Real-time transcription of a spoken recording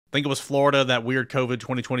think it was Florida, that weird COVID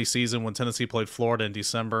 2020 season when Tennessee played Florida in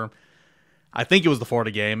December. I think it was the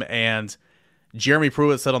Florida game, and Jeremy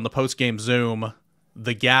Pruitt said on the post-game Zoom,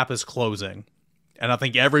 the gap is closing. And I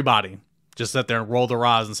think everybody just sat there and rolled their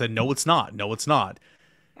eyes and said, no, it's not. No, it's not.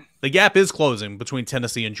 The gap is closing between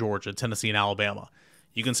Tennessee and Georgia, Tennessee and Alabama.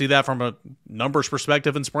 You can see that from a numbers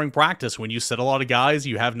perspective in spring practice. When you sit a lot of guys,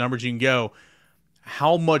 you have numbers you can go.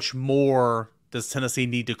 How much more does Tennessee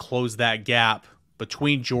need to close that gap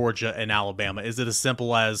between Georgia and Alabama? Is it as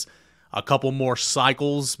simple as a couple more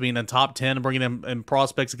cycles, being in top 10 and bringing in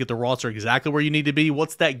prospects to get the roster exactly where you need to be?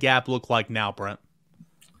 What's that gap look like now, Brent?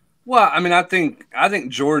 Well, I mean, I think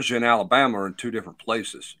Georgia and Alabama are in two different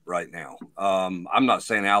places right now. I'm not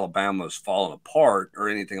saying Alabama is falling apart or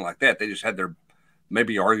anything like that. They just had their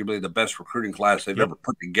maybe arguably the best recruiting class they've ever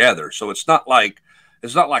put together. So it's not like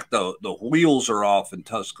the wheels are off in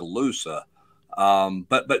Tuscaloosa.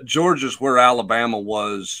 But Georgia's where Alabama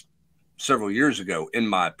was several years ago, in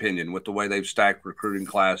my opinion, with the way they've stacked recruiting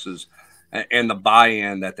classes and the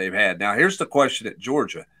buy-in that they've had. Now, here's the question at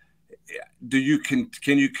Georgia. Can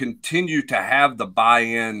you continue to have the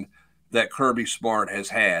buy-in that Kirby Smart has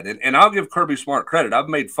had? And I'll give Kirby Smart credit. I've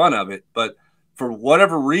made fun of it, but for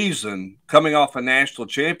whatever reason, coming off a national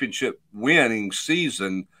championship winning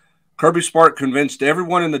season, Kirby Smart convinced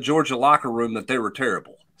everyone in the Georgia locker room that they were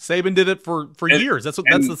terrible. Saban did it for years. That's the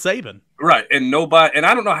Saban. Right. And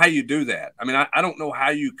I don't know how you do that. I mean, I don't know how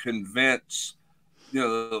you convince,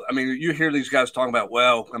 I mean, you hear these guys talking about,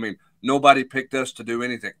 well, I mean, nobody picked us to do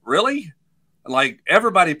anything. Really? Like,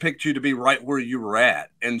 everybody picked you to be right where you were at.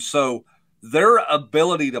 And so their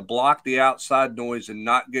ability to block the outside noise and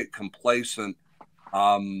not get complacent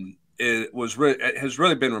has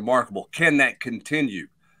really been remarkable. Can that continue?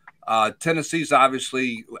 Tennessee's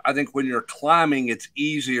obviously, I think when you're climbing, it's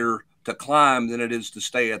easier to climb than it is to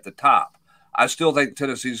stay at the top. I still think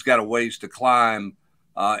Tennessee's got a ways to climb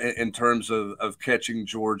in terms of catching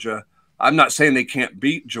Georgia. I'm not saying they can't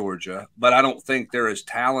beat Georgia, but I don't think they're as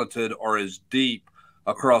talented or as deep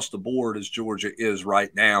across the board as Georgia is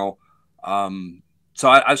right now. So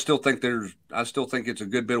I still think it's a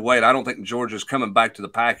good bit of weight. I don't think Georgia's coming back to the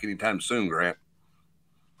pack anytime soon, Grant.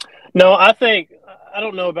 No, I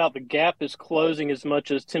don't know about the gap is closing as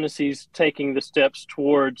much as Tennessee's taking the steps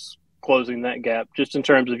towards closing that gap, just in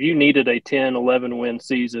terms of you needed a 10, 11 win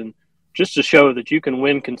season just to show that you can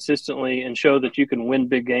win consistently and show that you can win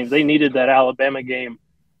big games. They needed that Alabama game,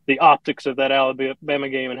 the optics of that Alabama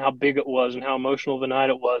game and how big it was and how emotional of a night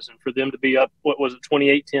it was. And for them to be up,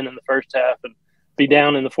 28-10 in the first half and be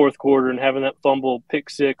down in the fourth quarter and having that fumble pick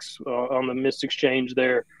six on the missed exchange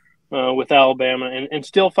there with Alabama and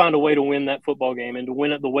still find a way to win that football game and to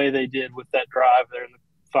win it the way they did with that drive there in the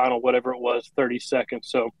final, whatever it was, 30 seconds.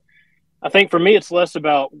 So I think for me, it's less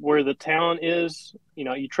about where the talent is.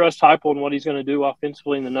 You trust Heupel and what he's going to do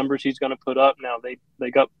offensively and the numbers he's going to put up. Now,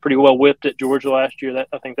 they got pretty well whipped at Georgia last year.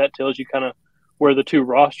 I think that tells you kind of where the two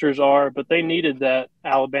rosters are. But they needed that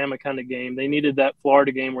Alabama kind of game. They needed that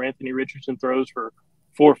Florida game where Anthony Richardson throws for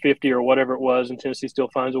 450 or whatever it was, and Tennessee still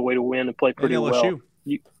finds a way to win and play pretty well.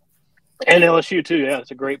 And LSU, too. Yeah,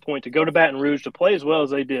 it's a great point. To go to Baton Rouge to play as well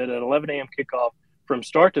as they did at 11 a.m. kickoff from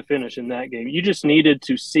start to finish in that game. You just needed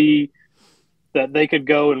to see that they could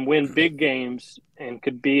go and win big games and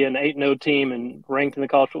could be an 8-0 team and ranked in the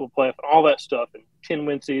college football playoff and all that stuff, and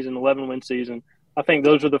 10-win season, 11-win season. I think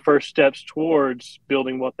those are the first steps towards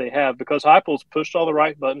building what they have because Heupel's pushed all the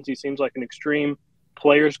right buttons. He seems like an extreme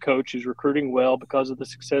players coach who's recruiting well because of the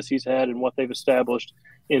success he's had and what they've established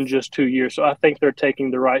in just 2 years. So I think they're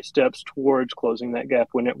taking the right steps towards closing that gap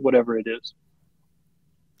whatever it is.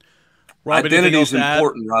 Rob, identity is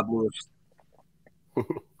important, Rob Lewis.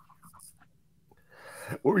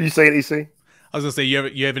 What were you saying, EC? I was going to say,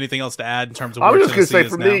 you have anything else to add in terms of I where was just going to say,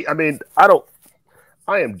 for now? me, I mean,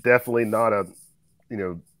 I am definitely not a,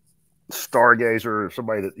 stargazer or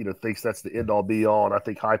somebody that, thinks that's the end-all be-all. And I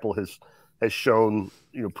think Heupel has shown,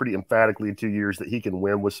 pretty emphatically in 2 years that he can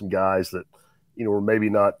win with some guys that, were maybe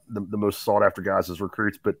not the most sought-after guys as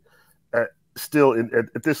recruits. But still,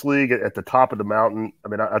 at this league, at the top of the mountain, I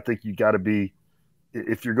mean, I think you got to be –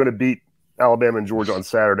 if you're going to beat Alabama and Georgia on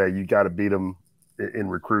Saturday, you got to beat them in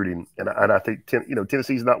recruiting. And I think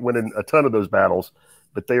Tennessee's not winning a ton of those battles,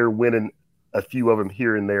 but they are winning a few of them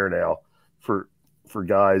here and there now for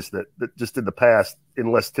guys that just in the past,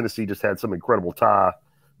 unless Tennessee just had some incredible tie,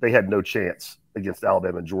 they had no chance against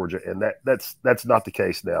Alabama and Georgia. And that's not the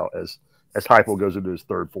case now as Heupel goes into his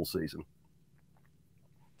third full season.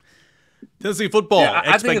 Tennessee football. Yeah,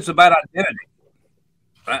 I think it's about identity.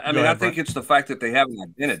 I think it's the fact that they have an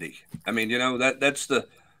identity. I mean, that's the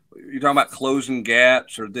you're talking about closing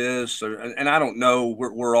gaps or this, and I don't know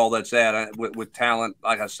where all that's at with talent.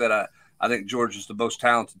 Like I said, I think Georgia's the most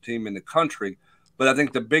talented team in the country. But I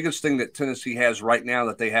think the biggest thing that Tennessee has right now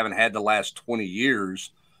that they haven't had the last 20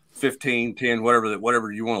 years, 15, 10,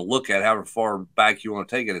 whatever you want to look at, however far back you want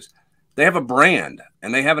to take it, is they have a brand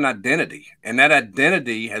and they have an identity. And that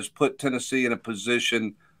identity has put Tennessee in a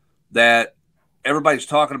position that everybody's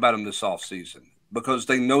talking about them this offseason because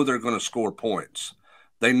they know they're going to score points.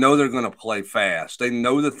 They know they're going to play fast. They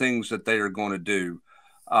know the things that they are going to do,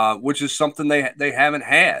 which is something they haven't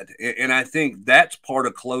had. And I think that's part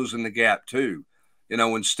of closing the gap too. You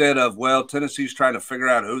know, instead of, well, Tennessee's trying to figure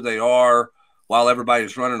out who they are while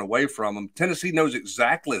everybody's running away from them, Tennessee knows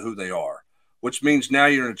exactly who they are, which means now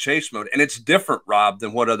you're in a chase mode. And it's different, Rob,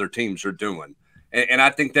 than what other teams are doing. And I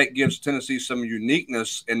think that gives Tennessee some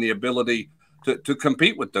uniqueness in the ability to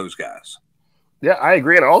compete with those guys. Yeah, I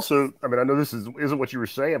agree. And also, I mean, I know this isn't what you were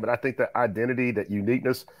saying, but I think that identity, that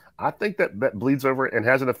uniqueness, I think that bleeds over and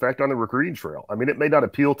has an effect on the recruiting trail. I mean, it may not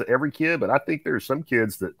appeal to every kid, but I think there are some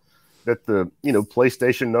kids that the, you know,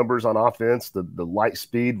 PlayStation numbers on offense, the light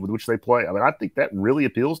speed with which they play, I mean, I think that really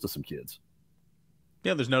appeals to some kids.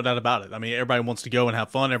 Yeah, there's no doubt about it. I mean, everybody wants to go and have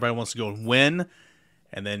fun. Everybody wants to go and win.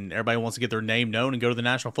 And then everybody wants to get their name known and go to the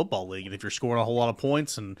National Football League. And if you're scoring a whole lot of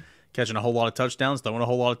points and catching a whole lot of touchdowns, throwing a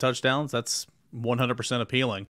whole lot of touchdowns, that's 100% appealing.